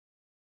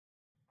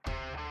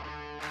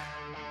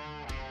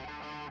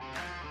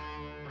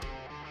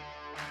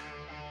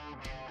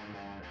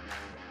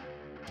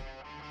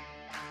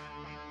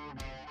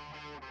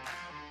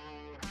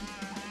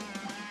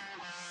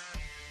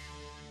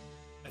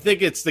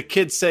think it's the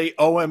kids say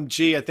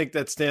OMG. I think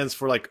that stands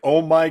for like,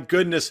 oh my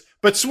goodness.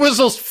 But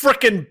Swizzle's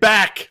freaking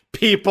back,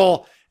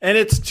 people. And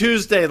it's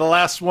Tuesday, the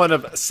last one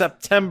of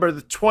September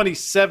the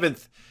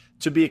 27th,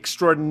 to be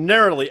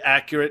extraordinarily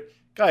accurate.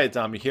 Guy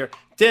Adami here.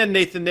 Dan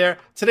Nathan there.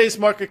 Today's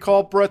market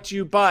call brought to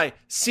you by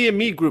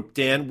CME Group,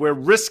 Dan, where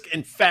risk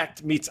and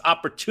fact meets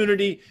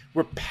opportunity.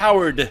 We're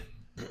powered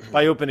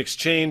by Open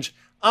Exchange.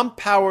 I'm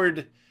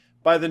powered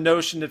by the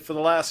notion that for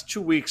the last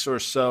 2 weeks or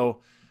so,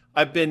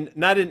 I've been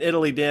not in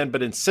Italy, Dan,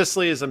 but in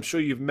Sicily, as I'm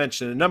sure you've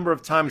mentioned a number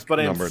of times, but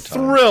I am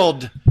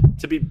thrilled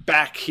to be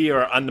back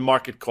here on the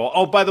market call.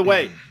 Oh, by the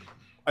way,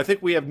 I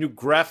think we have new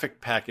graphic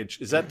package.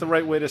 Is that the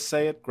right way to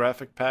say it?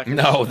 Graphic package?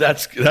 No,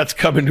 that's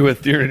coming to a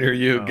theater near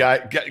you. Oh.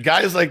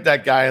 Guys like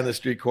that guy on the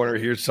street corner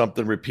hears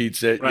something,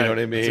 repeats it. Right. You know what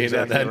I mean?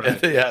 That's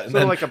exactly right. Yeah,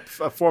 sort of like a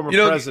former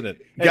president.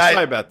 Hey,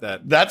 sorry about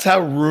that. That's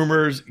how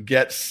rumors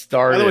get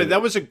started. By the way,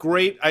 that was a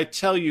great, I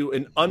tell you,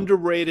 an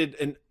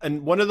underrated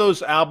and one of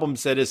those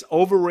albums that is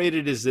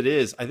overrated as it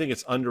is. I think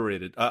it's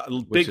underrated.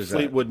 Big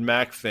Fleetwood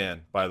Mac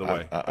fan, by the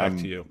way. Back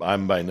to you.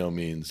 I'm by no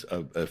means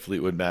a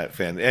Fleetwood Mac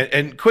fan.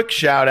 And quick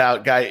shout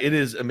out, guy. It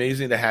is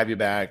amazing to have you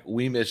back.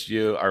 We missed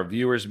you. Our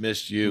viewers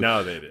missed you.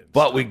 No, they didn't.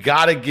 But we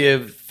got to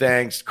give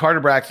thanks.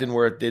 Carter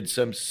Braxtonworth did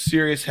some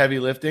serious heavy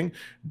lifting.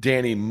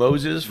 Danny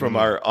Moses from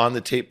our On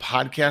the Tape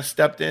podcast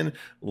stepped in.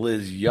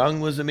 Liz Young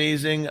was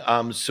amazing.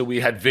 So we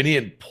had Vinny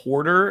and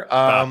Porter.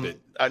 Stop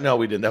it. No,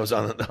 we didn't. That was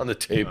on the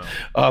tape.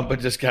 No. But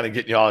just kind of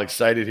getting you all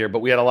excited here. But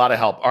we had a lot of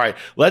help. All right,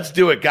 let's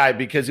do it, guy,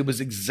 because it was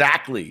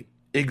exactly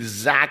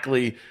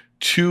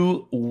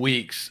 2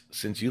 weeks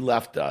since you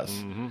left us.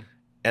 Mm-hmm.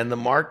 And the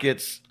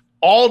markets,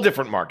 all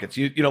different markets.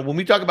 You know, when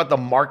we talk about the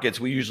markets,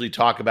 we usually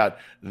talk about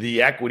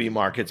the equity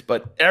markets,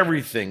 but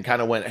everything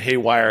kind of went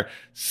haywire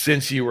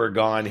since you were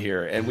gone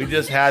here. And we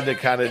just had to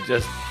kind of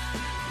just,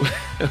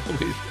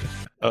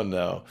 oh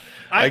no.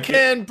 I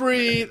can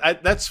breathe.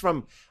 That's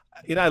from,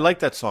 I like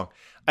that song.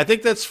 I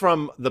think that's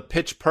from the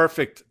Pitch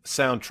Perfect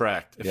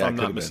soundtrack, if I'm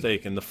not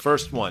mistaken, the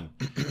first one.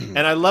 And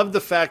I love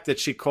the fact that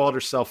she called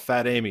herself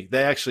Fat Amy.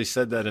 They actually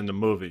said that in the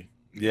movie.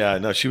 Yeah,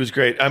 no, she was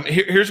great.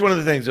 Here's one of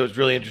the things that was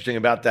really interesting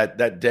about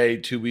that day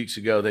 2 weeks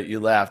ago that you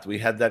left. We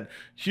had that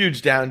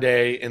huge down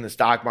day in the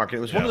stock market.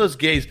 It was one of those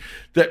days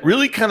that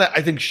really kind of,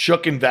 I think,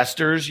 shook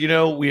investors. You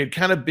know, we had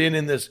kind of been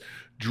in this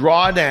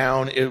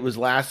drawdown. It was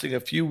lasting a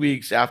few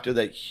weeks after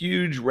that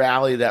huge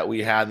rally that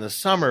we had in the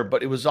summer,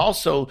 but it was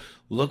also,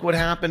 look what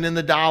happened in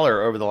the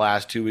dollar over the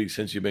last 2 weeks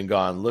since you've been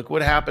gone. Look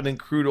what happened in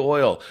crude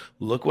oil.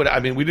 We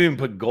didn't even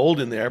put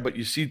gold in there, but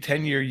you see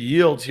 10-year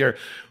yields here.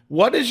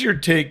 What is your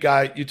take,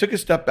 guy? You took a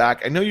step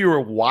back. I know you were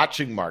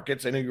watching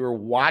markets. I know you were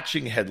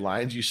watching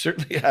headlines. You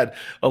certainly had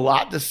a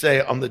lot to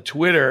say on the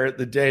Twitter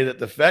the day that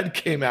the Fed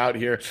came out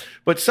here.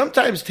 But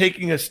sometimes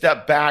taking a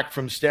step back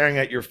from staring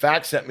at your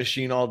FactSet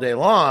machine all day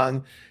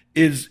long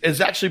is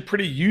actually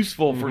pretty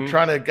useful for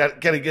trying to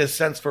get a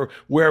sense for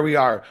where we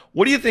are.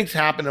 What do you think's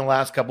happened in the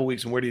last couple of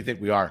weeks, and where do you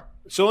think we are?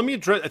 So let me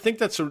address. I think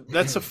that's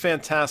a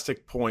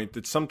fantastic point.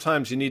 That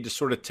sometimes you need to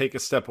sort of take a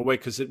step away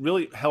because it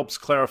really helps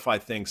clarify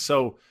things.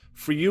 So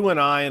for you and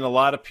I and a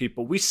lot of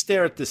people, we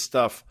stare at this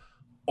stuff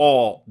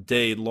all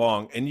day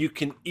long, and you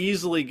can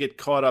easily get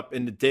caught up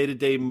in the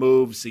day-to-day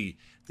moves, the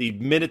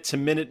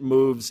minute-to-minute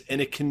moves, and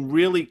it can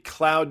really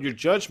cloud your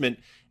judgment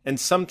and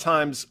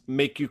sometimes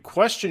make you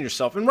question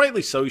yourself. And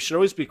rightly so, you should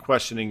always be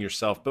questioning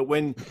yourself. But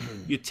when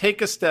you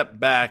take a step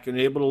back and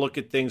you're able to look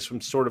at things from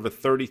sort of a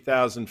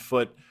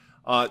 30,000-foot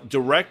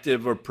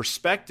directive or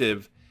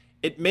perspective,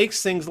 it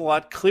makes things a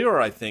lot clearer,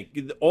 I think.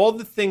 All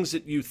the things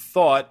that you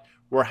thought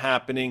were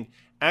happening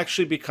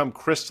actually become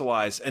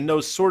crystallized, and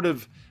those sort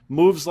of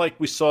moves like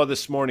we saw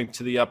this morning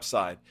to the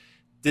upside.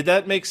 Did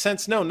that make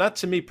sense? No, not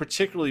to me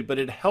particularly, but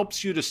it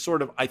helps you to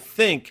sort of, I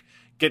think,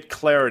 get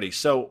clarity.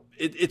 So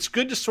it's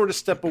good to sort of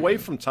step away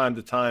from time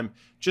to time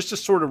just to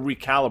sort of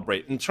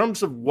recalibrate. In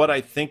terms of what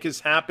I think has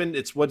happened,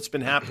 it's what's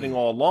been happening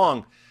all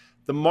along.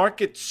 The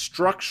market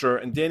structure,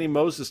 and Danny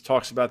Moses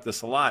talks about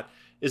this a lot,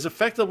 is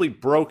effectively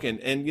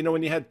broken. And,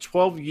 when you had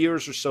 12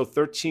 years or so,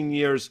 13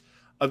 years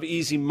of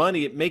easy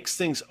money, it makes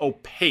things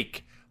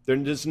opaque.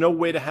 There's no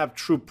way to have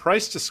true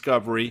price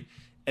discovery.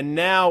 And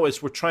now,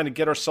 as we're trying to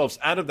get ourselves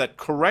out of that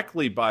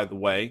correctly, by the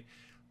way,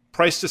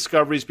 price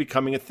discovery is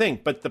becoming a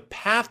thing. But the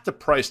path to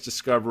price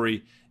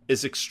discovery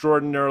is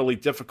extraordinarily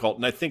difficult.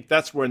 And I think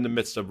that's what we're in the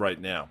midst of right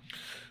now.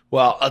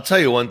 Well, I'll tell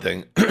you one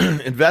thing.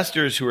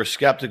 Investors who are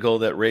skeptical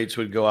that rates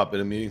would go up in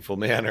a meaningful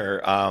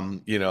manner,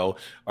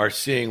 are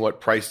seeing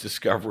what price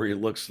discovery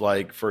looks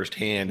like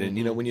firsthand.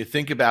 And, when you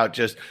think about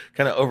just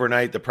kind of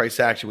overnight the price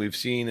action we've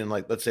seen in,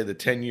 like, let's say the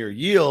 10-year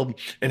yield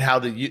and how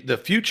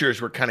the futures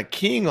were kind of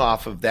keying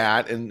off of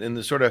that and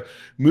the sort of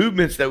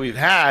movements that we've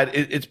had,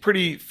 it's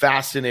pretty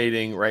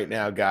fascinating right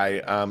now,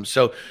 Guy.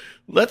 So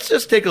let's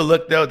just take a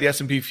look, though, at the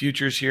S&P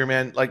futures here,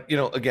 man. Like,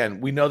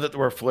 again, we know that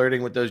we're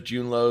flirting with those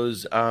June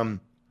lows.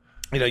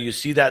 You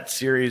see that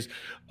series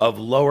of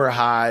lower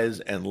highs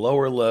and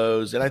lower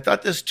lows. And I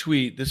thought this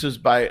was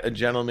by a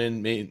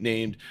gentleman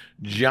named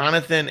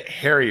Jonathan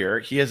Harrier.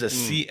 He has a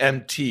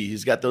CMT.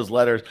 He's got those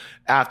letters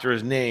after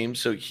his name,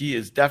 so he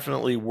is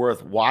definitely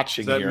worth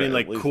watching. Does that mean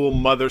like cool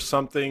mother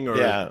something, or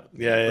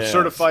or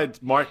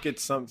certified market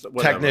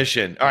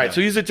technician? All right,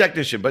 so he's a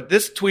technician. But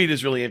this tweet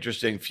is really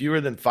interesting.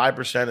 Fewer than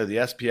 5% of the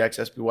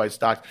SPX, SPY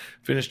stocks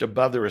finished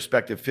above their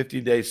respective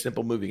 50-day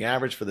simple moving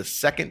average for the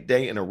second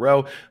day in a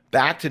row.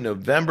 Back to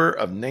November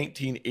of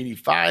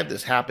 1985.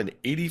 This happened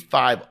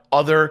 85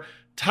 other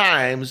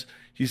times.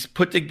 He's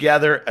put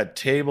together a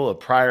table of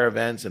prior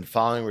events and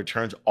following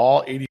returns,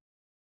 all 85.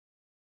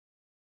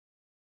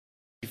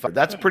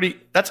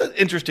 That's an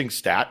interesting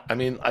stat. I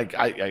mean,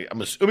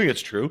 I'm assuming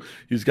it's true.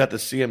 He's got the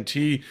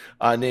CMT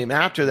name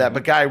after that.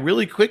 But Guy,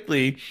 really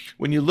quickly,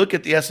 when you look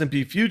at the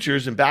S&P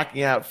futures and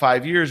backing out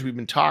 5 years, we've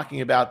been talking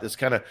about this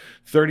kind of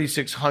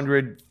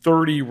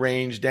 3,630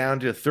 range down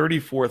to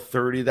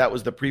 3,430. That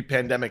was the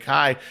pre-pandemic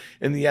high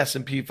in the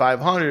S&P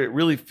 500. It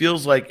really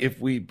feels like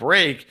if we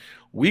break,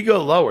 we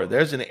go lower.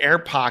 There's an air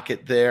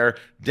pocket there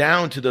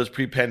down to those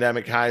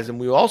pre-pandemic highs. And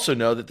we also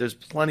know that there's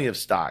plenty of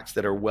stocks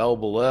that are well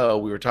below.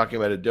 We were talking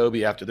about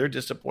Adobe after their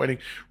disappointing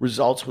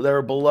results. They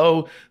were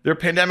below their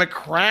pandemic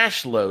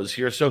crash lows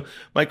here. So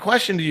my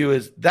question to you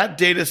is, that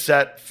data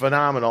set,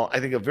 phenomenal. I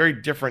think a very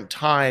different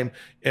time,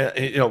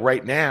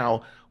 right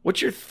now. What's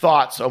your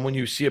thoughts on when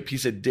you see a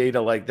piece of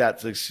data like that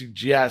that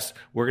suggests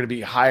we're going to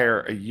be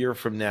higher a year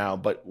from now?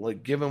 But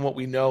like, given what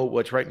we know,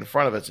 what's right in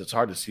front of us, it's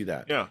hard to see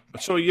that. Yeah.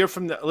 So a year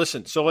from now,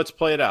 listen, so let's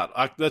play it out.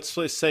 Let's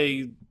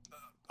say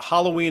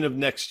Halloween of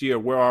next year.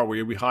 Where are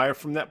we? Are we higher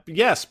from that?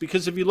 Yes,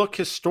 because if you look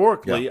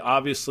historically,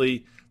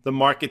 obviously the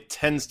market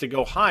tends to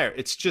go higher.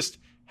 It's just,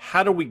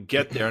 how do we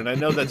get there? And I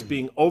know that's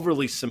being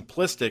overly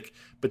simplistic,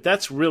 but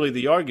that's really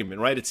the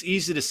argument, right? It's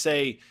easy to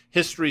say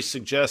history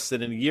suggests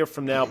that in a year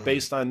from now,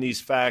 based on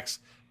these facts,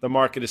 the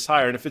market is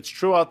higher. And if it's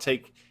true, I'll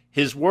take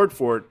his word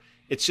for it.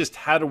 It's just,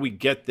 how do we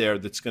get there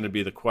that's going to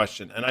be the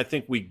question. And I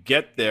think we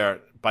get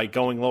there by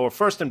going lower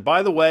first. And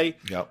by the way,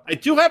 I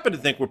do happen to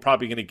think we're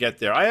probably going to get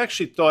there. I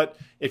actually thought,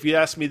 if you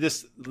asked me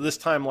this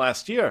time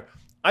last year,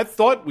 I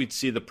thought we'd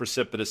see the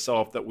precipitous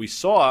sell-off that we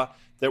saw,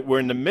 that we're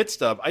in the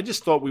midst of. I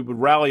just thought we would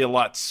rally a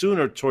lot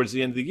sooner towards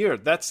the end of the year.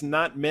 That's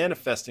not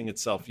manifesting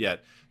itself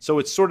yet. So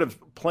it's sort of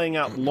playing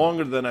out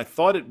longer than I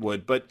thought it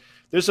would. But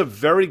there's a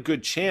very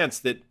good chance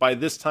that by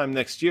this time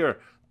next year,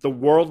 the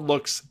world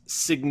looks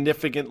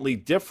significantly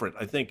different.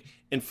 I think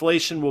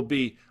inflation will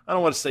be, I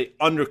don't want to say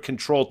under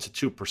control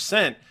to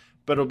 2%,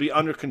 but it'll be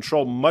under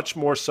control much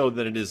more so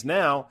than it is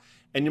now.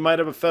 And you might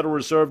have a Federal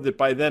Reserve that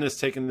by then has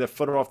taken their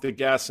foot off the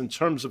gas in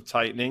terms of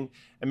tightening,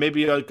 and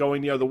maybe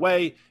going the other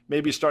way.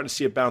 Maybe you're starting to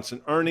see a bounce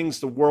in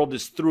earnings. The world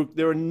is through.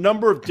 There are a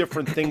number of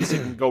different things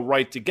that can go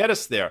right to get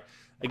us there.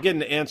 Again,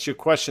 to answer your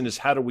question is,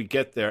 how do we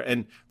get there?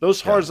 And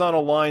those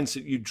horizontal lines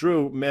that you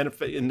drew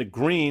in the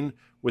green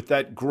with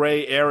that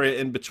gray area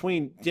in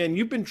between, Dan,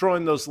 you've been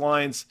drawing those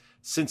lines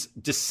since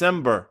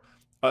December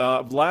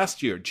of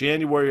last year,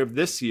 January of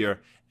this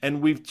year.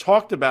 And we've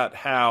talked about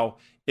how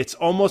it's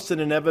almost an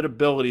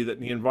inevitability that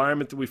in the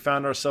environment that we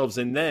found ourselves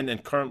in then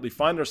and currently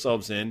find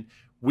ourselves in,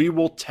 we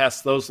will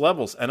test those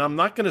levels. And I'm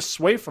not going to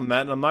sway from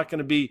that, and I'm not going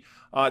to be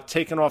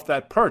taken off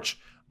that perch.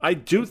 I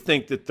do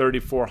think that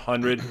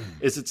 3,400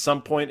 is at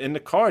some point in the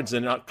cards.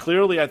 And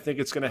clearly, I think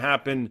it's going to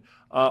happen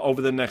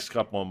over the next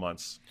couple of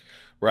months.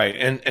 Right.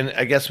 And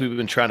I guess we've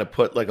been trying to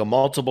put like a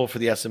multiple for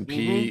the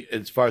S&P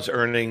as far as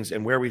earnings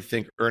and where we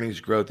think earnings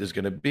growth is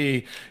going to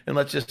be. And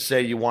let's just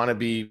say you want to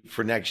be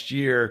for next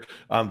year,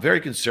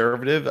 very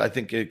conservative. I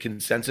think a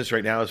consensus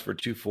right now is for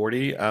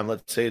 240.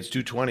 Let's say it's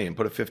 220 and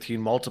put a 15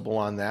 multiple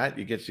on that.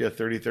 You get to a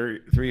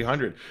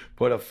 3,300.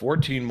 Put a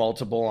 14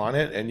 multiple on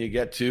it and you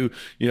get to,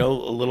 a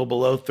little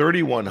below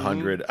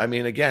 3,100. I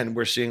mean, again,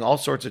 we're seeing all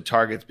sorts of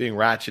targets being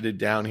ratcheted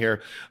down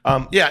here.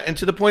 And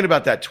to the point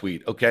about that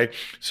tweet, okay?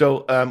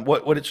 So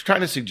what it's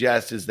trying to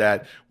suggest is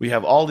that we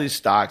have all these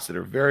stocks that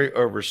are very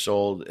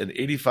oversold, and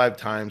 85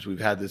 times we've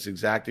had this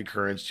exact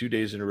occurrence 2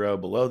 days in a row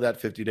below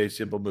that 50-day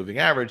simple moving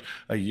average.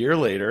 A year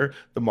later,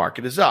 the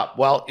market is up.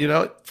 Well,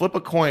 flip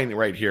a coin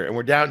right here, and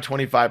we're down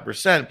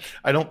 25%.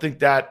 I don't think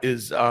that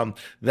is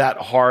that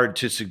hard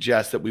to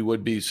suggest that we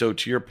would be. So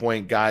to your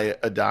point, Guy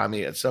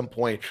Adami, at some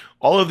point,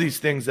 all of these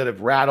things that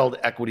have rattled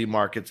equity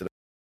markets,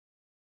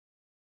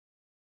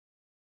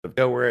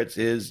 where it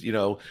is,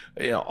 a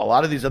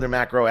lot of these other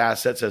macro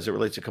assets as it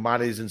relates to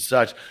commodities and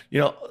such,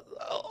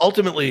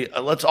 ultimately,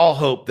 let's all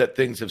hope that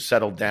things have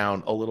settled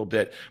down a little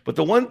bit. But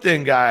the one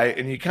thing, Guy,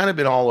 and you kind of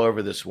been all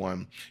over this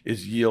one,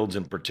 is yields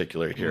in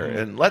particular here.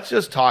 And let's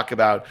just talk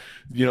about,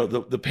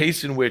 the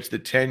pace in which the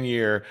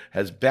 10-year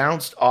has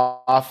bounced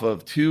off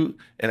of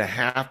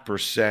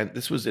 2.5%.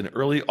 This was in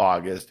early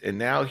August. And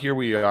now here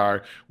we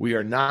are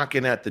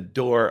knocking at the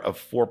door of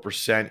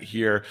 4%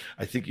 here.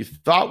 I think you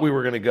thought we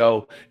were going to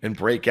go and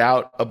break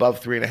out above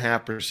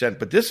 3.5%,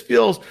 but this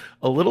feels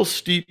a little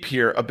steep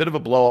here, a bit of a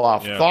blow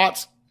off. Yeah.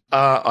 Thoughts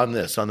on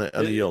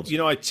the yields?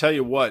 I tell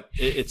you what,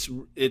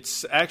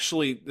 it's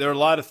actually, there are a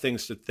lot of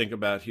things to think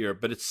about here,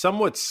 but it's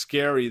somewhat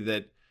scary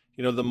that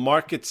the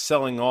market's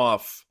selling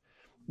off.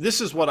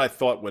 This is what I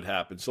thought would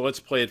happen. So let's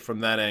play it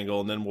from that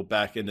angle, and then we'll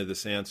back into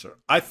this answer.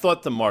 I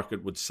thought the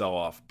market would sell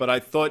off, but I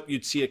thought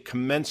you'd see a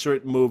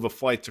commensurate move, a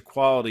flight to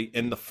quality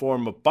in the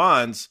form of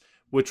bonds,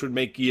 which would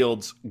make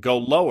yields go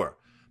lower.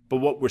 But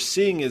what we're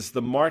seeing is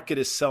the market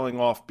is selling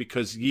off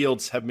because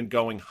yields have been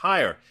going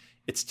higher.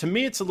 To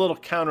me, it's a little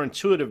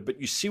counterintuitive, but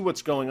you see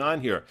what's going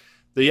on here.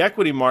 The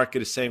equity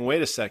market is saying,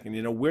 wait a second,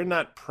 we're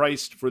not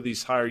priced for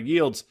these higher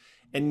yields,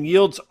 and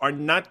yields are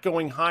not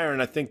going higher.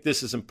 And I think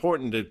this is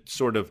important to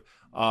sort of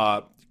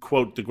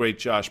quote the great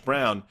Josh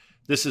Brown.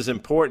 This is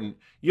important.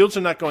 Yields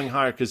are not going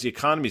higher because the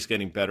economy is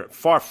getting better.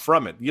 Far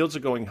from it. Yields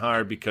are going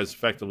higher because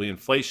effectively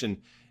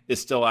inflation is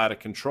still out of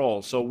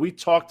control. So we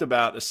talked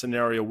about a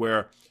scenario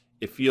where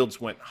if yields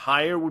went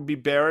higher, it would be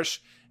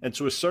bearish. And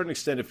to a certain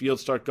extent, if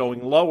yields start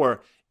going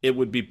lower, it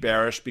would be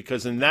bearish,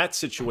 because in that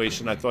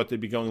situation, I thought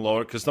they'd be going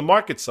lower because the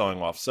market's selling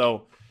off.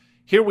 So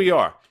here we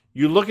are.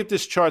 You look at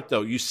this chart,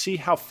 though, you see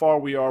how far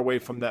we are away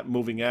from that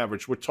moving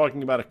average. We're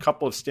talking about a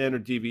couple of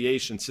standard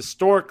deviations.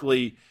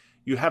 Historically,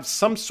 you have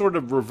some sort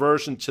of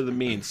reversion to the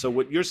mean. So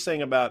what you're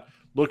saying about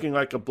looking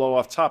like a blow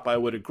off top, I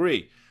would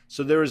agree.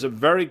 So there is a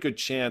very good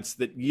chance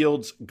that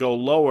yields go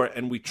lower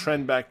and we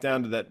trend back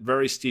down to that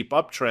very steep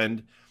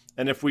uptrend.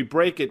 And if we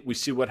break it, we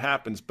see what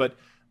happens. But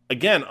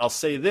again, I'll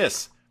say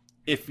this.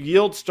 If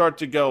yields start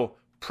to go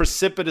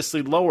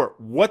precipitously lower,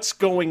 what's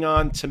going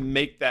on to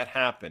make that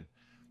happen?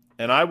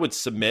 And I would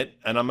submit,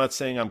 and I'm not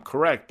saying I'm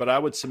correct, but I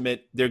would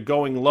submit they're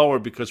going lower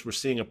because we're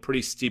seeing a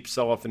pretty steep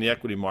sell-off in the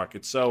equity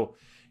market. So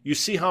you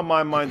see how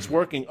my mind's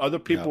working. Other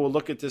people will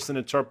look at this and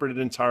interpret it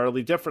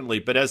entirely differently.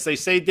 But as they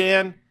say,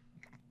 Dan,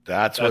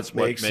 that's what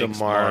makes the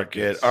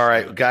market. All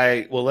right,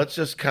 Guy. Well, let's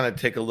just kind of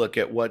take a look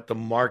at what the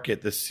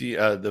market,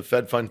 the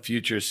Fed Fund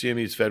Futures,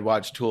 CME's Fed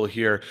Watch tool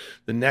here.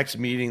 The next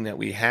meeting that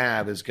we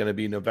have is going to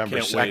be November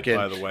 2nd.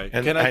 By the way,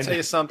 and can I tell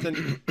you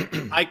something?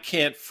 I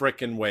can't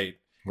frickin' wait.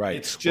 Right.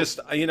 It's just,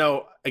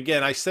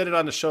 again, I said it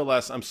on the show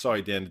I'm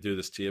sorry, Dan, to do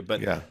this to you,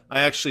 but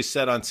I actually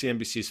said on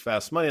CNBC's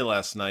Fast Money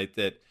last night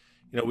that,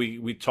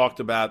 we talked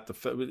about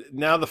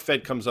now the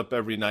Fed comes up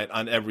every night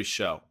on every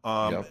show.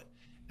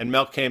 And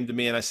Mel came to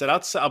me and I said,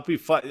 I'll be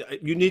fine.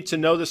 You need to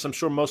know this. I'm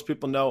sure most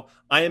people know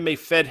I am a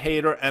Fed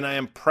hater and I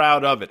am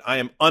proud of it. I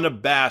am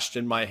unabashed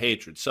in my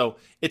hatred. So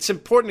it's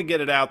important to get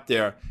it out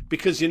there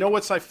because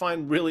what I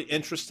find really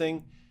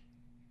interesting?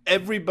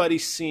 Everybody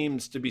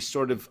seems to be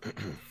sort of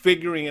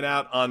figuring it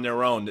out on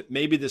their own, that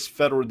maybe this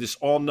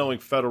all-knowing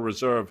Federal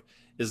Reserve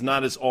is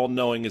not as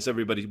all-knowing as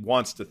everybody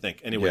wants to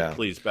think. Anyway,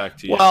 please, back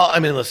to you. Well, I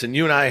mean, listen,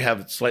 you and I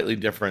have slightly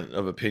different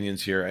of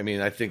opinions here. I mean,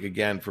 I think,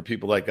 again, for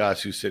people like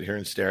us who sit here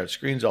and stare at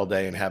screens all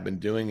day and have been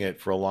doing it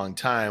for a long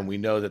time, we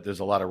know that there's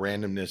a lot of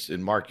randomness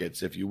in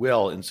markets, if you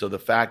will. And so the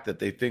fact that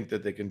they think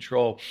that they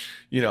control,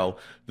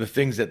 the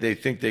things that they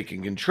think they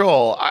can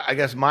control, I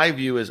guess my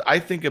view is I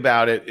think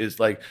about it is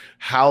like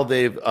how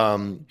they've,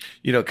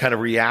 kind of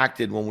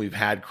reacted when we've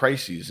had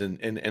crises.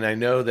 And I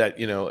know that,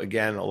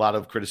 again, a lot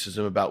of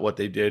criticism about what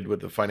they did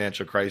with the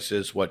financial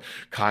crisis, what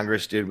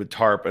Congress did with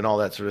TARP and all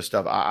that sort of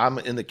stuff. I'm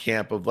in the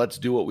camp of let's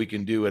do what we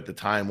can do at the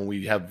time when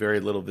we have very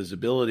little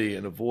visibility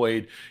and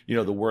avoid,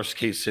 the worst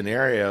case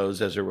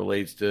scenarios as it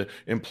relates to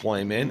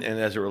employment and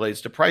as it relates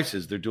to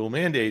prices. They're dual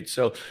mandates.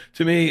 So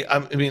to me,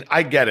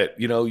 I get it.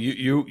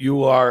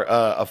 You are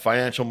a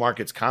financial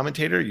markets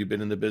commentator. You've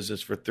been in the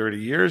business for 30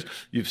 years.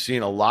 You've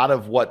seen a lot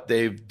of what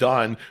they've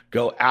done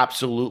go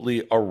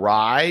absolutely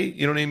awry.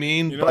 You know what I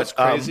mean? What's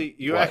crazy?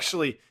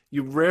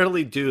 You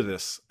rarely do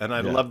this, and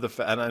I love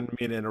and I don't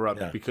mean to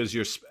interrupt because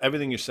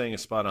everything you're saying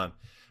is spot on.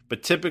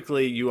 But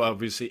typically, you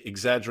obviously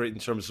exaggerate in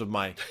terms of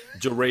my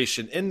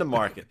duration in the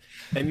market,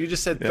 and you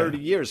just said 30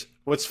 years.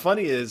 What's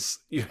funny is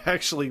you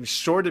actually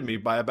shorted me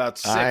by about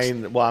 6.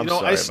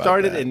 I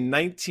started in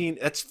 19.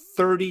 That's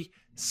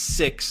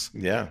 36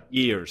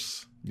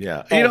 years.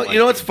 Yeah.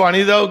 What's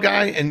funny though,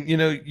 Guy, and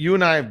you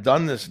and I have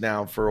done this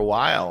now for a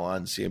while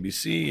on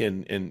CNBC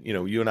and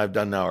you and I have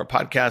done now our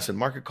podcast and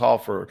Market Call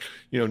for,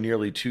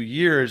 nearly 2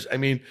 years. I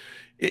mean,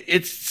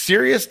 it's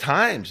serious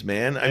times,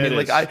 man.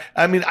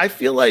 I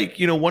feel like,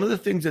 one of the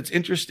things that's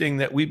interesting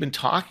that we've been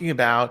talking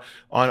about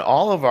on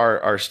all of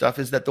our stuff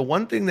is that the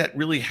one thing that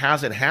really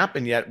hasn't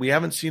happened yet, we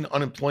haven't seen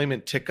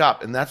unemployment tick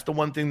up. And that's the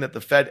one thing that the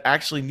Fed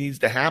actually needs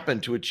to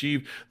happen to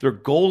achieve their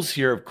goals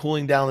here of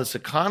cooling down this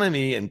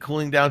economy and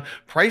cooling down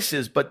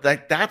prices. But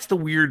that's the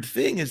weird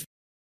thing is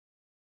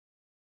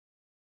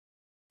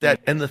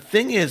and the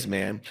thing is,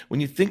 man, when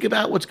you think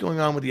about what's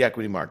going on with the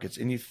equity markets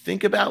and you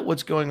think about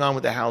what's going on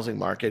with the housing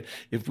market,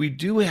 if we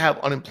do have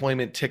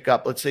unemployment tick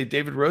up, let's say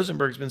David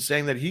Rosenberg's been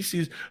saying that he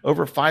sees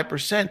over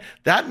 5%,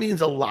 that means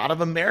a lot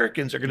of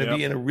Americans are going to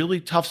be in a really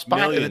tough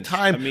spot at a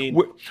time.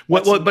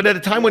 But at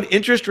a time when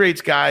interest rates,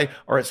 Guy,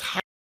 are as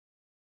high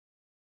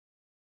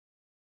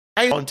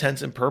all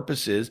intents and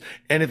purposes.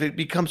 And if it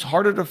becomes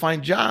harder to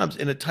find jobs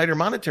in a tighter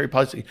monetary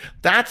policy,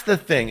 that's the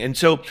thing. And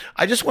so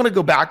I just want to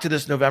go back to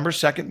this November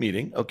 2nd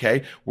meeting.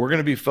 Okay. We're going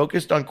to be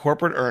focused on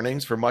corporate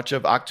earnings for much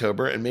of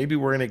October. And maybe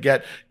we're going to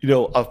get,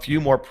 a few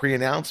more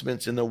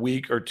pre-announcements in the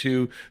week or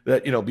two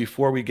that,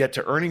 before we get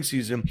to earnings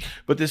season.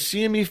 But the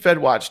CME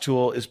FedWatch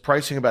tool is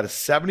pricing about a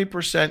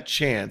 70%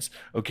 chance,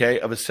 okay,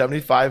 of a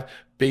 75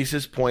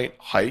 basis point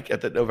hike at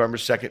the November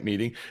 2nd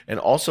meeting, and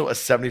also a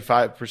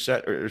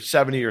 75% or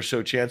 70 or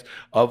so chance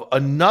of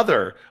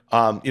another,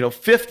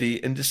 50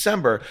 in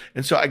December.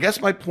 And so I guess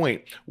my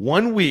point,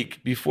 1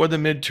 week before the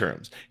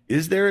midterms,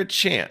 is there a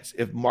chance,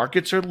 if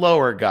markets are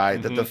lower, Guy,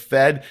 that the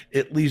Fed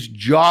at least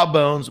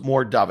jawbones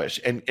more dovish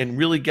and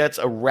really gets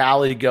a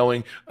rally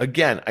going?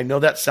 Again, I know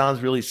that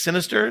sounds really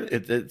sinister.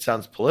 It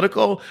sounds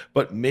political,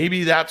 but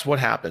maybe that's what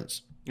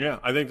happens. Yeah,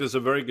 I think there's a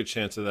very good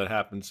chance that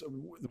happens.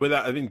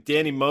 I think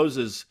Danny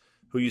Moses,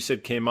 who you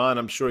said came on,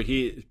 I'm sure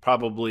he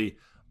probably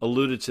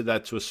alluded to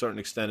that to a certain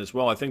extent as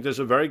well. I think there's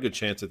a very good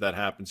chance that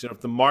happens.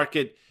 If the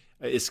market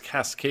is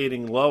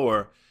cascading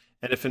lower,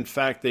 and if in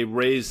fact they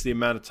raise the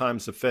amount of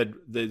times the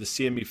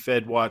CME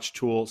FedWatch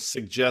tool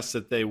suggests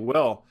that they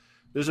will,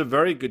 there's a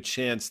very good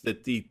chance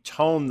that the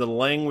tone, the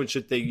language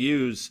that they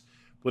use,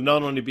 will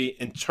not only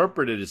be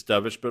interpreted as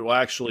dovish, but will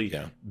actually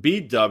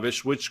be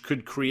dovish, which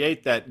could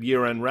create that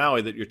year-end rally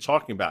that you're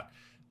talking about.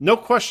 No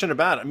question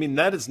about it. I mean,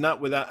 that is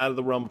not out of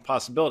the realm of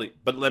possibility.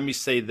 But let me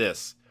say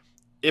this.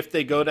 If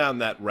they go down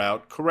that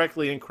route,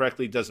 correctly,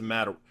 incorrectly, doesn't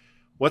matter.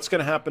 What's going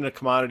to happen to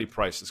commodity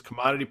prices?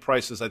 Commodity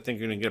prices, I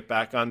think, are going to get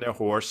back on their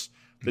horse.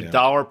 The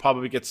dollar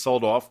probably gets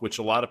sold off, which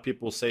a lot of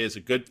people say is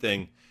a good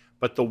thing.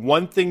 But the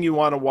one thing you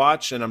want to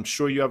watch, and I'm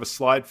sure you have a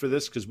slide for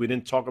this because we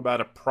didn't talk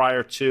about it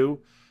prior to,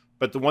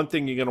 but the one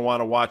thing you're going to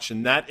want to watch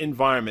in that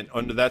environment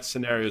under that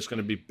scenario is going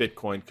to be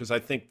Bitcoin, because I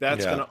think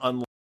that's going to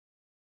unlock.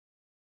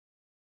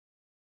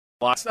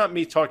 It's not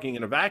me talking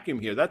in a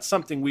vacuum here. That's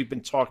something we've been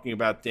talking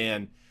about,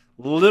 Dan,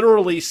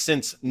 literally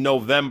since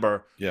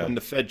November when the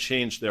Fed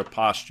changed their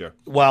posture.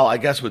 Well, I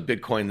guess with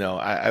Bitcoin, though,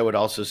 I would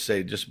also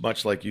say, just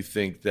much like you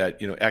think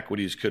that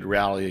equities could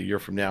rally a year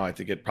from now, I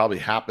think it probably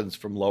happens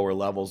from lower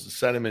levels. The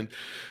sentiment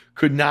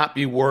could not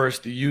be worse.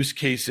 The use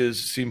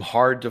cases seem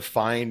hard to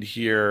find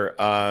here.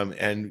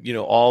 And,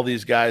 all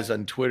these guys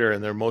on Twitter,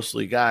 and they're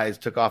mostly guys,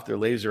 took off their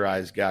laser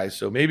eyes, guys.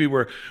 So maybe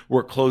we're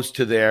close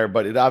to there,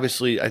 but it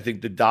obviously, I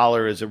think the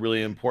dollar is a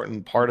really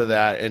important part of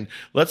that. And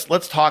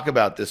let's talk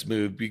about this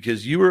move,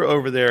 because you were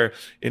over there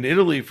in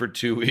Italy for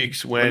 2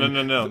 weeks when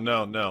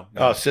No.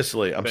 Oh,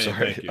 Sicily. I'm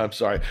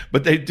sorry.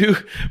 But they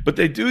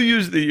do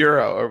use the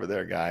euro over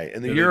there, Guy.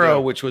 And the euro,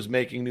 which was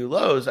making new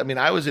lows. I mean,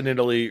 I was in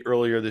Italy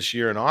earlier this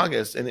year in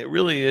August, and it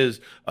really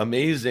is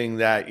amazing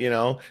that,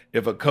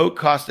 if a Coke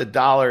cost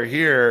 $1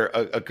 here,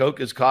 a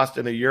Coke is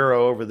costing €1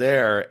 over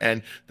there.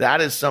 And that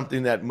is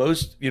something that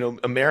most,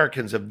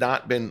 Americans have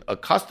not been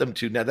accustomed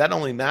to. Now, that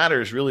only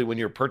matters really when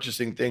you're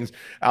purchasing things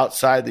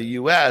outside the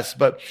U.S.,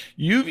 but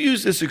you've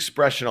used this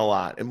expression a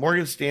lot, and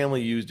Morgan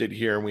Stanley used it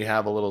here, and we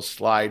have a little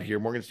slide here.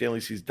 Morgan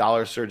Stanley sees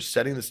dollar surge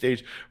setting the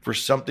stage for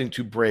something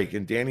to break,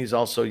 and Danny's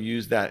also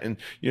used that. And,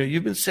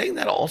 you've been saying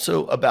that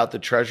also about the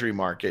treasury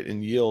market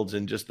and yields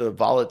and just the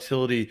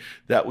volatility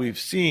that we've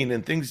seen,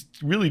 and things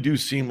really do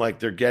seem like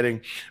they're getting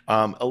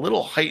a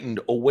little heightened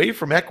away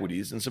from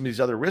equities and some of these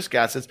other risk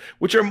assets,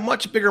 which are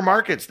much bigger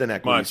markets than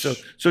equities.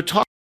 So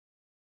talk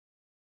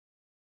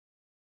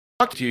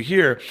to you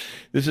here.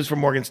 This is from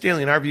Morgan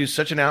Stanley. In our view,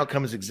 such an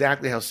outcome is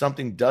exactly how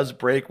something does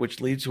break, which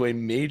leads to a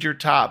major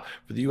top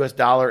for the U.S.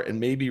 dollar and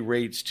maybe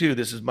rates too.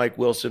 This is Mike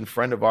Wilson,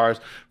 friend of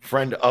ours,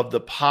 friend of the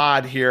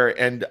pod here.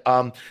 And,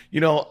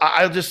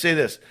 I'll just say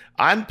this.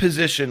 I'm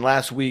positioned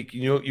last week.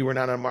 You were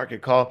not on a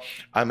market call.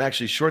 I'm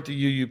actually short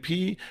the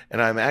UUP, and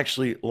I'm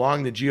actually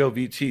long the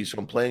GOVT. So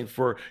I'm playing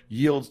for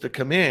yields to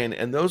come in.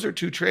 And those are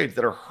two trades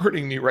that are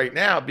hurting me right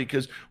now,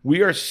 because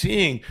we are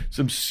seeing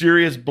some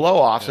serious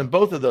blow-offs in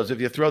both of those if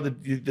you throw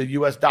the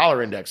U.S.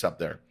 dollar index up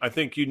there. I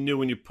think you knew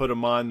when you put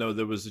them on, though,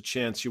 there was a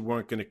chance you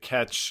weren't going to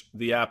catch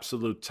the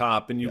absolute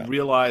top. And you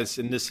realize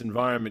in this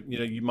environment,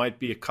 you might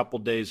be a couple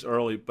days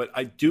early. But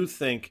I do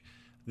think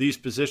these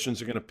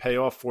positions are going to pay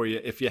off for you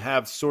if you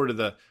have sort of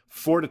the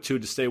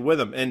fortitude to stay with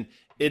them. And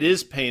it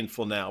is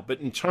painful now.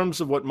 But in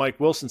terms of what Mike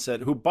Wilson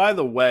said, who, by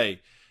the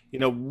way,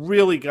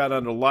 really got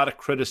under a lot of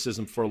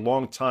criticism for a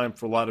long time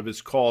for a lot of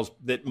his calls,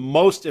 that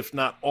most, if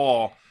not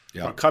all,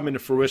 are coming to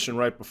fruition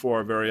right before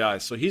our very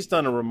eyes. So he's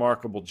done a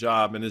remarkable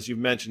job. And as you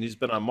mentioned, he's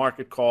been on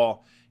Market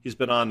Call. He's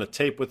been on the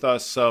tape with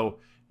us. So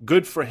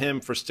good for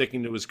him for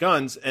sticking to his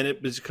guns. And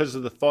it was because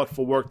of the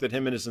thoughtful work that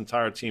him and his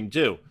entire team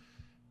do.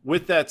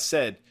 With that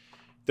said,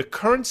 the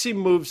currency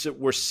moves that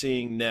we're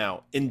seeing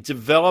now in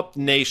developed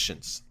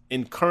nations,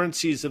 in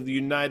currencies of the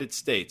United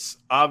States,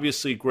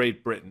 obviously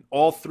Great Britain,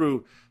 all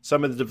through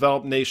some of the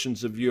developed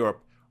nations of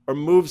Europe, are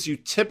moves you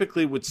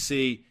typically would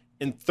see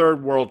in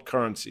third world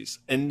currencies.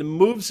 And the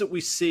moves that we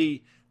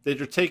see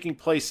that are taking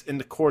place in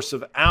the course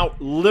of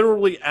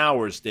literally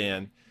hours,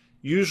 Dan,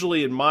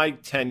 usually in my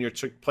tenure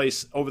took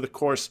place over the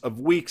course of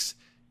weeks,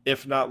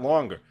 if not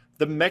longer.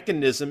 the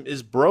mechanism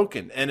is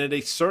broken. And at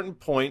a certain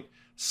point,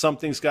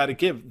 something's got to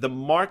give. The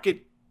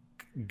market,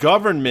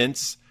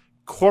 governments,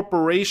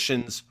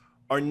 corporations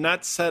are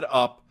not set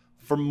up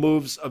for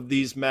moves of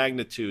these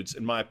magnitudes,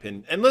 in my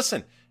opinion. And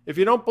listen, if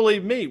you don't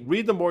believe me,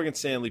 read the Morgan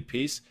Stanley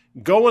piece.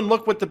 Go and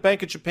look what the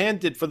Bank of Japan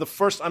did for the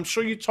first, I'm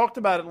sure you talked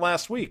about it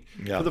last week.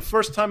 Yeah. For the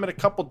first time in a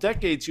couple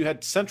decades, you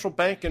had central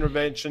bank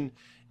intervention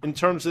in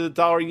terms of the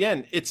dollar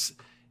yen.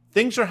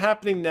 Things are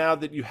happening now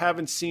that you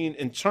haven't seen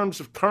in terms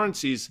of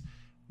currencies,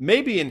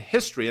 maybe in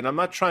history, and I'm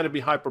not trying to be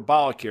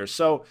hyperbolic here.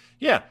 So,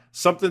 yeah,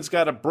 something's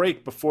got to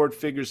break before it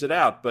figures it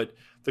out. But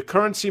the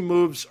currency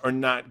moves are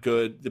not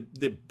good.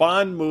 The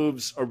bond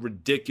moves are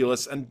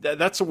ridiculous. And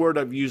that's a word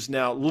I've used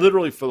now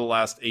literally for the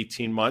last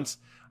 18 months.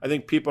 I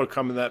think people are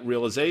coming to that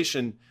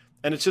realization.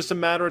 And it's just a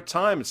matter of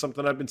time. It's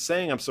something I've been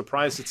saying. I'm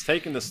surprised it's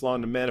taken this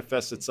long to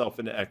manifest itself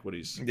into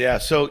equities. Yeah.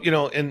 So,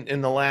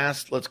 in the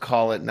last, let's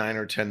call it 9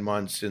 or 10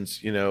 months since,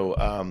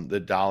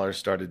 the dollar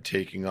started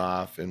taking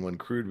off and when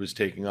crude was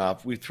taking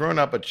off, we've thrown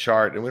up a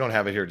chart, and we don't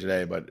have it here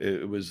today, but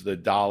it was the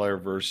dollar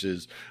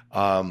versus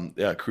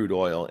crude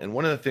oil. And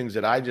one of the things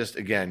that I just,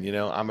 again,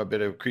 I'm a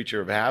bit of a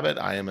creature of habit.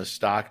 I am a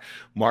stock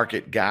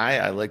market guy.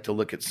 I like to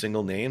look at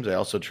single names. I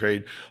also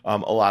trade a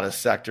lot of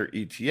sector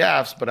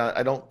ETFs, but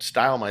I don't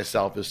style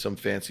myself as some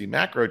fancy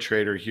macro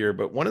trader here.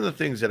 But one of the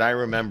things that I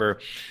remember,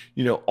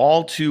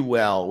 all too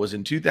well was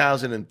in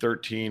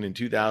 2013 and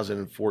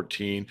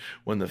 2014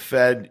 when the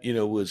Fed,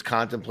 was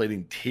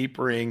contemplating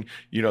tapering,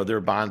 their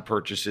bond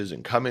purchases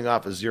and coming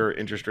off a zero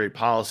interest rate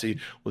policy.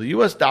 Well, the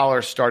U.S.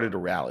 dollar started to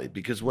rally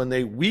because when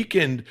they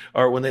weakened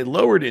or when they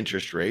lowered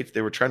interest rates,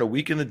 they were trying to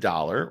weaken the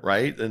dollar,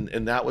 right?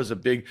 And that was a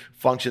big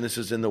function. This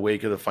is in the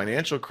wake of the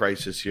financial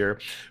crisis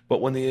here.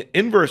 But when the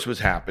inverse was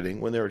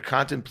happening, when they were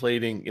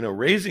contemplating,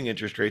 raising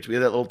interest rates, we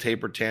had that little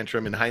taper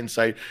tantrum. In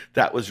hindsight,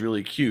 that was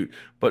really cute.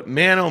 But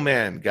man, oh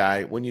man,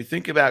 Guy, when you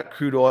think about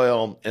crude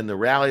oil and the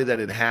rally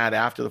that it had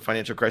after the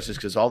financial crisis,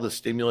 because all the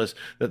stimulus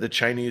that the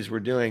Chinese were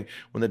doing,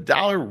 when the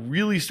dollar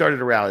really started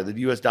to rally, the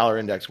U.S. dollar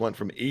index went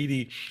from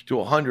 80 to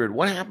 100.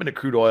 What happened to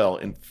crude oil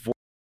in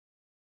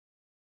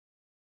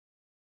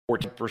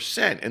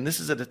 40%. And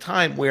this is at a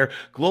time where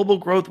global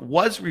growth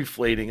was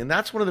reflating. And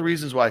that's one of the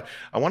reasons why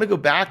I want to go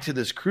back to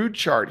this crude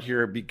chart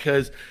here,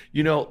 because,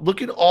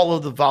 look at all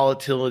of the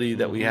volatility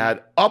that we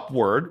had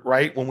upward,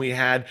 right? When we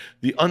had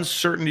the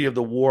uncertainty of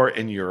the war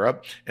in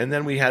Europe. And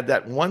then we had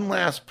that one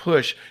last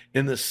push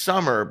in the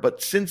summer.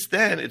 But since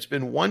then, it's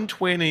been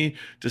 120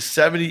 to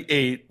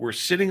 78. We're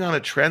sitting on a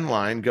trend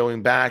line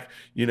going back,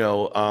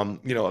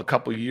 a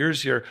couple of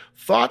years here.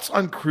 Thoughts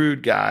on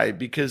crude, Guy?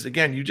 Because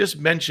again, you just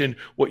mentioned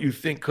what you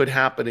think could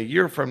happen a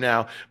year from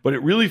now, but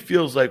it really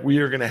feels like we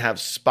are going to have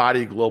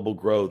spotty global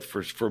growth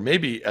for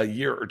maybe a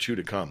year or two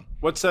to come.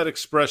 What's that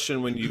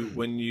expression when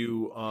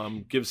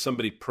you give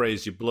somebody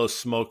praise, you blow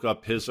smoke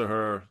up his or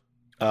her?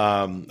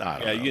 I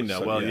don't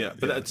know.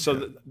 So,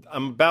 But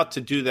I'm about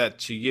to do that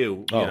to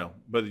you,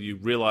 whether you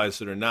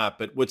realize it or not.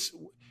 But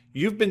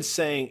you've been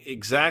saying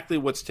exactly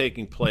what's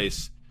taking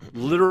place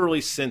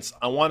literally since,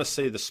 I want to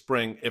say, the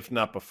spring, if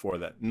not before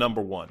that,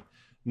 number one.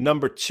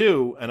 Number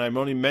two, and I'm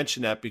only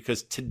mentioning that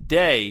because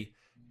today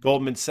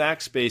Goldman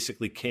Sachs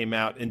basically came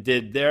out and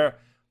did their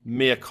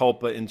mea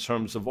culpa in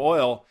terms of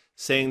oil,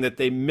 saying that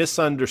they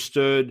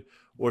misunderstood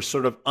or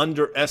sort of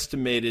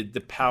underestimated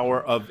the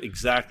power of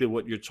exactly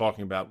what you're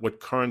talking about, what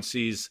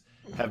currencies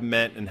have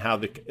meant and how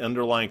the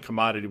underlying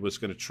commodity was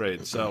going to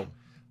trade. So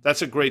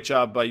that's a great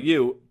job by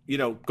you.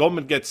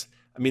 Goldman gets,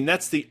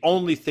 that's the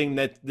only thing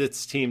that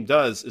this team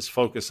does is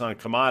focus on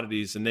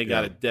commodities, and they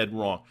got it dead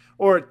wrong.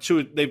 Or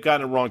they've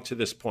gotten it wrong to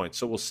this point.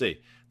 So we'll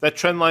see. That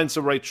trend line's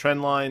the right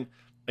trend line.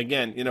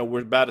 Again,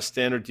 we're about a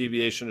standard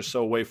deviation or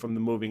so away from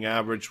the moving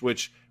average,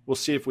 which we'll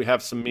see if we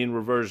have some mean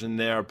reversion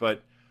there.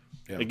 But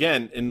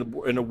again,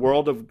 in a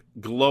world of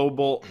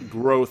global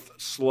growth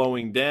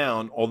slowing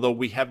down, although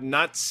we have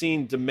not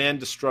seen demand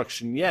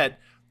destruction yet,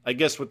 I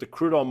guess what the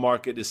crude oil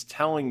market is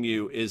telling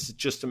you is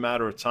just a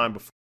matter of time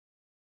before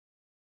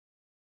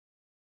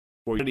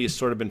humanity has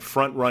sort of been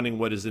front-running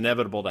what is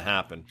inevitable to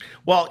happen.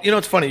 Well,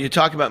 it's funny. You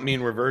talk about mean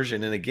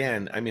reversion. And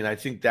again, I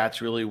think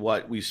that's really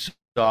what we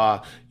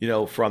saw,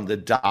 from the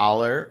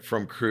dollar,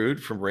 from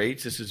crude, from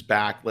rates. This is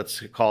back,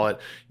 let's call it,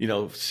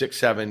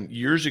 6-7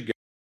 years ago.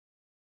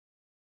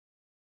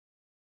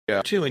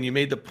 Too, and you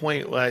made the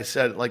point when I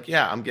said,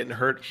 I'm getting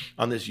hurt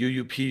on this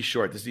UUP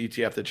short, this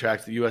ETF that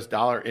tracks the U.S.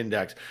 dollar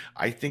index.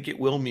 I think it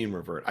will mean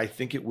revert. I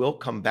think it will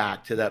come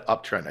back to that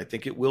uptrend. I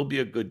think it will be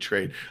a good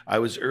trade. I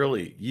was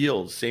early.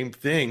 Yields, same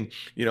thing.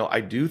 I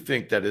do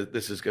think that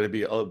this is going to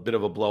be a bit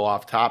of a blow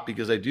off top,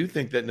 because I do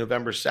think that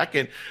November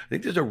 2nd, I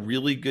think there's a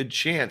really good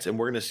chance, and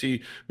we're going to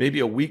see maybe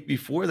a week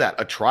before that,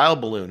 a trial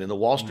balloon in the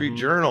Wall Street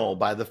Journal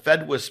by the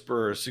Fed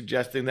whisperer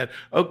suggesting that,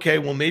 okay,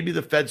 well, maybe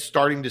the Fed's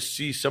starting to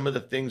see some of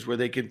the things where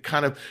they could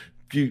kind of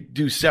you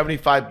do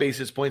 75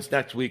 basis points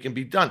next week and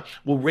be done.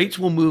 Well, rates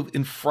will move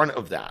in front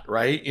of that,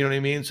 right? You know what I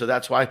mean? So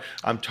that's why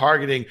I'm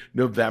targeting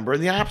November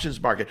in the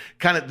options market.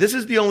 This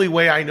is the only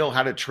way I know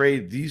how to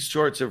trade these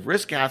sorts of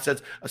risk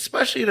assets,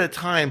 especially at a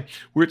time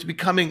where it's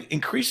becoming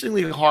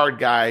increasingly hard,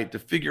 Guy, to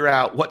figure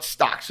out what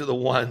stocks are the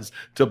ones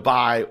to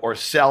buy or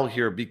sell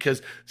here,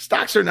 because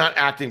stocks are not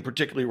acting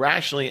particularly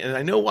rationally. And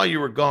I know while you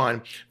were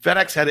gone,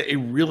 FedEx had a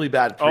really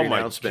bad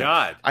pre-announcement. Oh my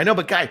God. I know,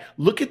 but Guy,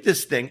 look at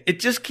this thing. It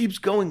just keeps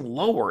going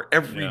lower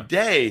every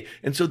day.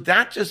 And so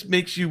that just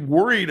makes you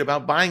worried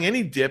about buying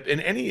any dip in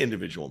any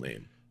individual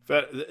name.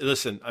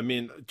 Listen, I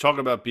mean, talk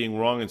about being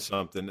wrong in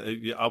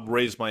something. I'll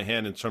raise my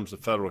hand in terms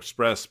of Federal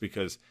Express,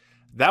 because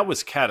that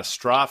was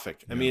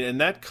catastrophic. I mean, and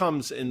that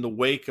comes in the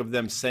wake of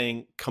them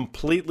saying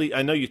completely,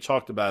 I know you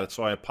talked about it,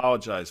 so I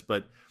apologize,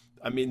 but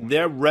I mean,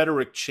 their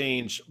rhetoric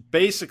changed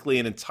basically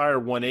an entire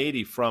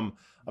 180 from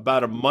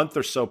about a month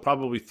or so,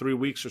 probably 3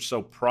 weeks or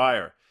so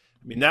prior.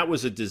 I mean, that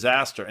was a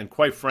disaster. And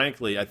quite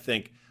frankly, I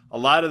think a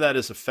lot of that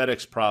is a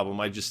FedEx problem.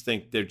 I just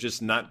think they're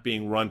just not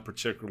being run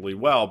particularly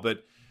well.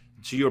 But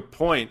to your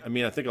point, I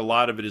mean, I think a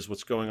lot of it is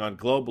what's going on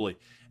globally.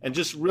 And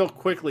just real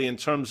quickly, in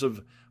terms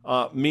of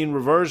mean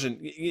reversion,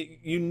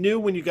 you knew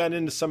when you got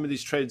into some of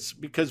these trades,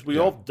 because we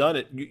all done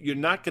it, you're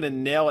not going to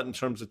nail it in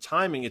terms of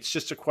timing. It's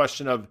just a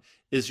question of,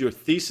 is your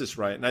thesis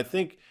right? And I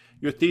think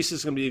your thesis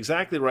is going to be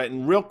exactly right.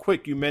 And real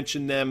quick, you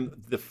mentioned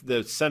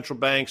the central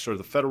banks or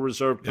the Federal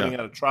Reserve putting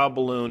out a trial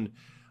balloon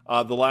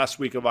the last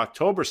week of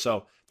October.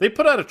 So they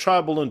put out a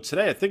trial balloon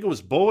today. I think it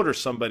was Bullitt or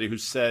somebody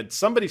said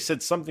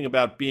something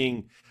about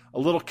being a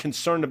little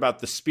concerned about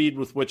the speed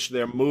with which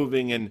they're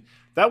moving. And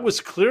that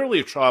was clearly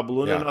a trial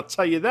balloon. And I'll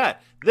tell you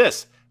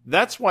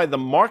that's why the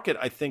market,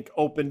 I think,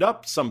 opened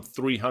up some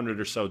 300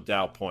 or so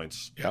Dow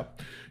points.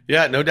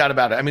 Yeah, no doubt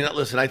about it. I mean,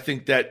 listen, I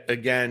think that,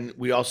 again,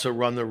 we also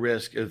run the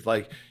risk of,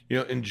 like,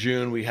 in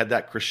June, we had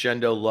that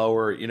crescendo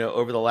lower.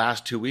 Over the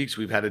last 2 weeks,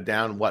 we've had a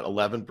down,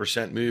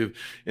 11% move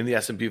in the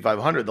S&P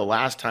 500. The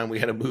last time we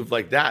had a move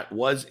like that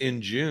was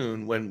in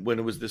June, when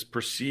it was this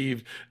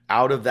perceived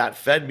out of that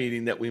Fed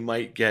meeting that we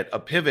might get a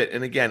pivot.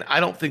 And again, I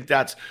don't think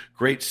that's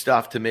great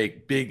stuff to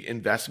make big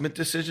investment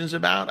decisions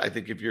about. I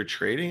think if you're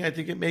trading, I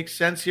think it makes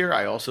sense here.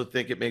 I also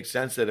think it makes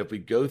sense that if we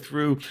go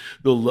through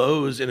the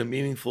lows in a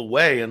meaningful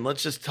way, and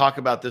let's just talk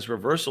about this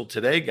reversal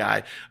today,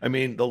 Guy. I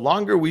mean, the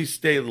longer we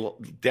stay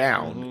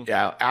down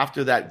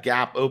after that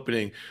gap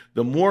opening,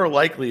 the more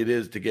likely it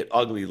is to get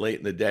ugly late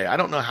in the day. I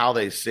don't know how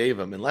they save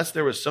them, unless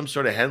there was some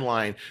sort of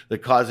headline that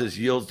causes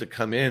yields to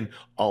come in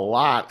a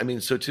lot. I mean,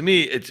 so to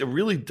me, it's a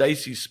really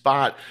dicey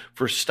spot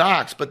for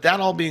stocks. But that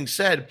all being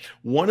said,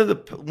 one of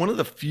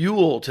the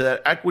fuel to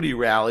that equity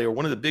rally, or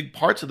one of the big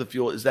parts of the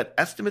fuel, is that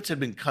estimates have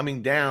been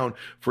coming down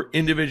for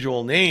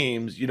individual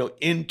names,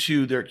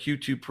 into their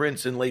Q2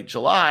 prints in late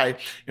July.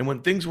 And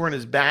when things weren't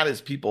as bad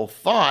as people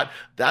thought,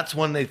 that's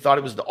when they thought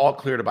it was the all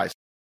clear to buy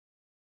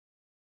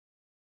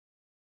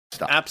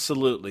stock.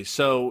 Absolutely.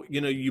 So,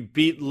 you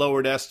beat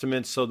lowered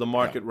estimates, so the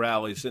market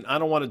rallies. And I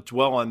don't want to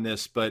dwell on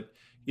this, but,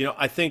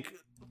 I think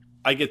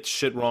I get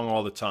shit wrong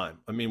all the time.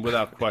 I mean,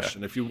 without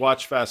question. If you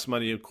watch Fast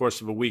Money in the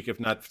course of a week, if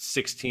not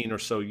 16 or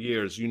so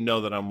years, you know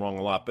that I'm wrong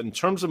a lot. But in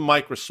terms of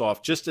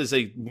Microsoft, just as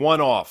a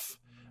one-off,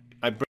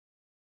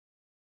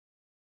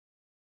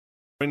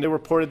 they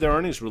reported their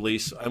earnings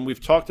release, and we've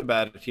talked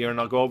about it here, and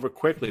I'll go over it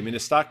quickly. I mean, the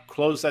stock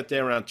closed that day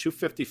around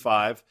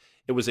 255.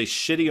 It was a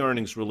shitty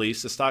earnings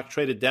release. The stock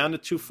traded down to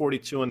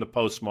 242 in the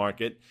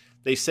post-market.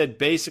 They said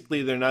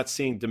basically they're not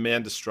seeing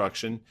demand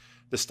destruction.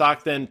 The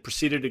stock then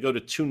proceeded to go to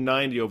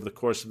 290 over the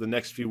course of the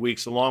next few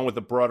weeks, along with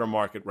a broader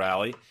market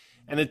rally.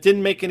 And it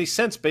didn't make any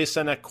sense based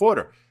on that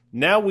quarter.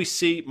 Now we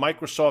see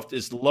Microsoft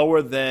is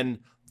lower than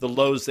the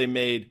lows they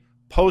made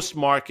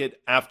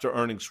post-market after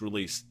earnings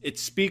release. It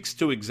speaks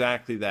to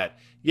exactly that.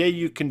 Yeah,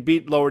 you can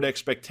beat lowered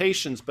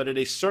expectations, but at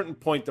a certain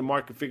point, the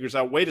market figures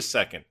out, wait a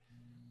second,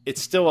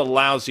 it's still a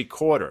lousy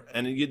quarter.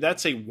 And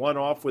that's a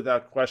one-off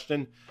without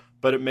question,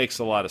 but it makes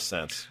a lot of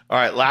sense. All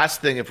right,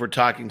 last thing, if we're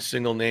talking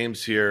single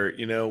names here,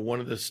 one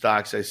of the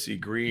stocks I see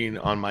green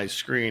on my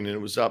screen, and it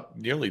was up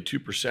nearly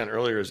 2%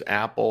 earlier, is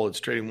Apple.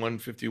 It's trading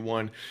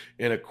 151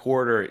 and a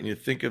quarter, and you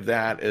think of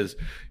that as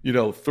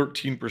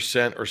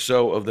 13% or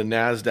so of the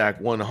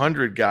NASDAQ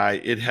 100, Guy.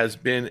 It has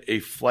been a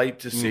flight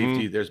to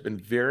safety. There's been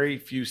very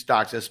few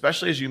stocks,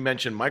 especially as you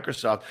mentioned,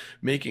 Microsoft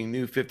making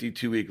new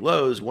 52-week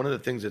lows. One of the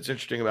things that's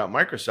interesting about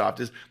Microsoft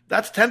is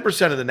that's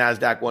 10% of the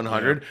NASDAQ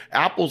 100.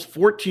 Apple's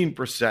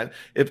 14%.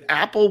 If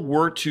Apple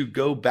were to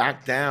go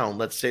back down,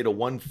 let's say to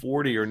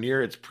 140 or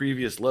near its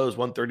previous lows,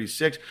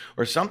 136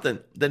 or something,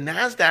 the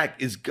NASDAQ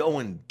is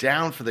going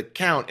down for the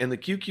count. And the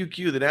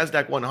QQQ, the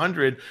NASDAQ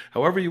 100,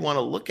 however you want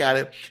to look at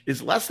it,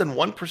 is less than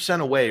 1%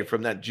 away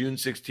from that June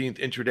 16th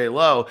intraday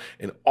low.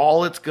 And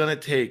all it's going to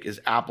take is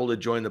Apple to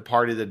join the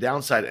party to the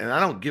downside. And I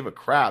don't give a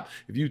crap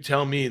if you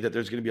tell me that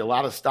there's going to be a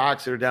lot of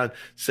stocks that are down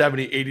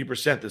 70,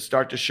 80% that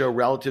start to show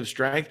relative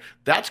strength.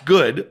 That's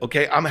good.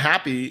 Okay, I'm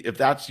happy if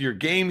that's your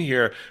game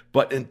here.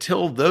 But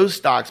until those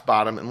stocks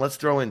bottom, and let's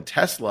throw in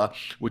Tesla,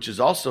 which is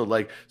also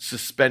like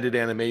suspended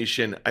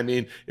animation. I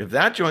mean, if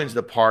that joins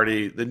the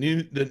party, the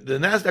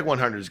NASDAQ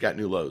 100 has got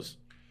new lows.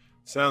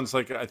 Sounds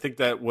like, I think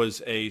that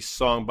was a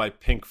song by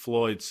Pink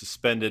Floyd,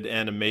 Suspended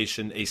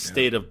Animation, a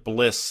state of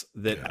bliss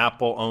that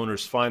Apple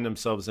owners find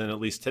themselves in, at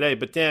least today.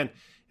 But Dan,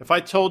 if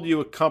I told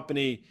you a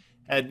company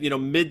had,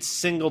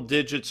 mid-single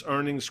digits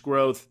earnings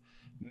growth,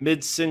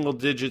 mid-single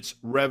digits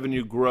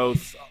revenue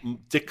growth,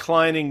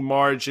 declining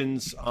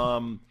margins,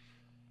 and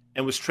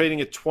was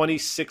trading at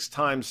 26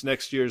 times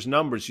next year's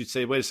numbers, you'd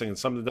say, wait a second,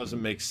 something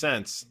doesn't make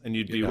sense. And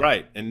you'd be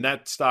right. And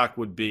that stock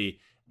would be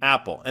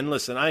Apple. And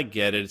listen, I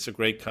get it. It's a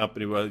great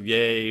company. Well,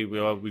 yay,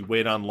 we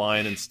wait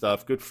online and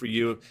stuff. Good for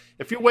you.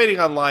 If you're waiting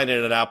online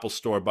at an Apple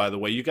store, by the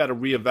way, you got to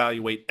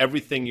reevaluate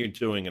everything you're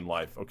doing in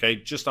life,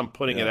 okay? I'm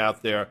putting it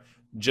out there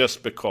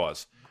just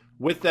because.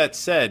 With that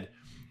said,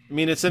 I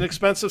mean, it's an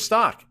expensive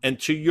stock. And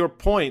to your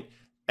point,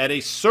 at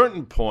a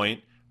certain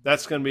point,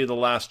 that's going to be the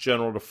last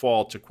general to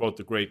fall, to quote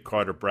the great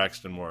Carter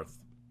Braxton Worth.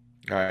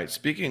 All right.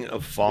 Speaking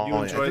of falling,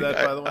 did you enjoy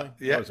that, by the way?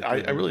 Yeah,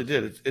 I really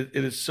did. It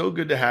is so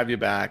good to have you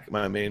back,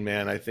 my main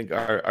man. I think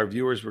our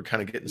viewers were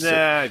kind of getting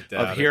sick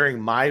of hearing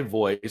my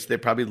voice. They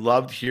probably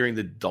loved hearing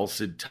the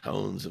dulcet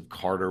tones of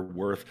Carter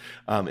Worth.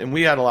 And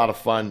we had a lot of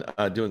fun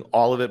doing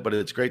all of it, but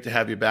it's great to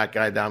have you back,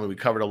 Guy Diamond. We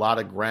covered a lot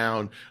of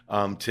ground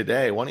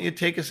today. Why don't you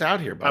take us out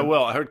here, bud? I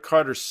will. I heard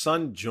Carter's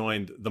son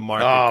joined the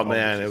market. Oh,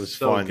 man, it was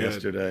so fun good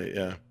yesterday.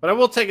 Yeah. But I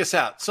will take us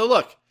out. So,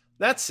 look,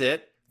 that's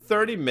it.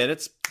 30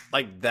 minutes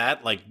like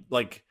that,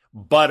 like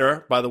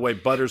Butter. By the way,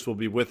 Butters will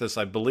be with us,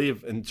 I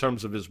believe, in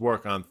terms of his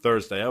work on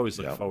Thursday. I always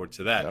look forward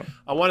to that.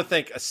 I want to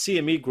thank a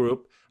CME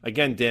Group,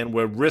 again, Dan,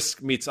 where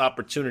risk meets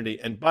opportunity.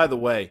 And by the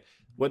way,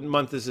 what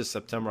month is this?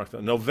 September,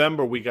 October,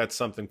 November, we got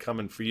something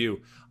coming for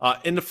you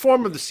in the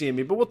form of the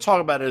CME, but we'll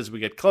talk about it as we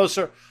get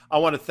closer. I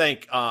want to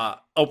thank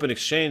Open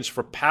Exchange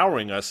for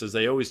powering us, as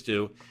they always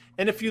do.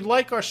 And if you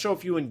like our show,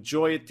 if you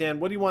enjoy it, Dan,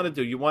 what do you want to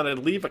do? You want to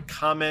leave a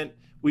comment?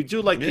 We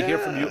do like to hear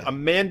from you.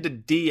 Amanda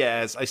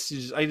Diaz, I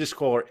just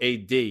call her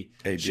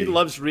AD. She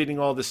loves reading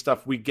all this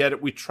stuff. We get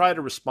it. We try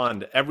to respond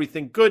to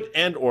everything, good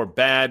and or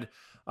bad.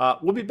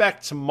 We'll be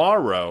back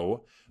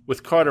tomorrow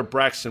with Carter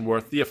Braxton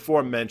Worth, the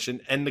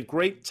aforementioned, and the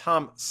great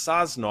Tom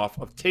Sosnoff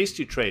of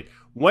Tasty Trade.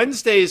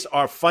 Wednesdays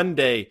are fun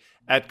day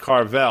at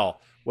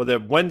Carvel. Well,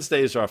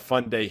 Wednesdays are a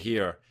fun day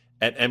here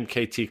at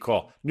MKT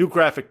Call. New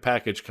graphic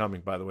package coming,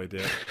 by the way,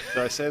 Dan.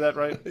 Did I say that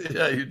right?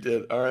 Yeah, you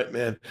did. All right,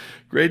 man.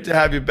 Great to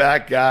have you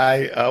back,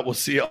 Guy. We'll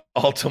see you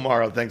all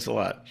tomorrow. Thanks a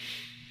lot.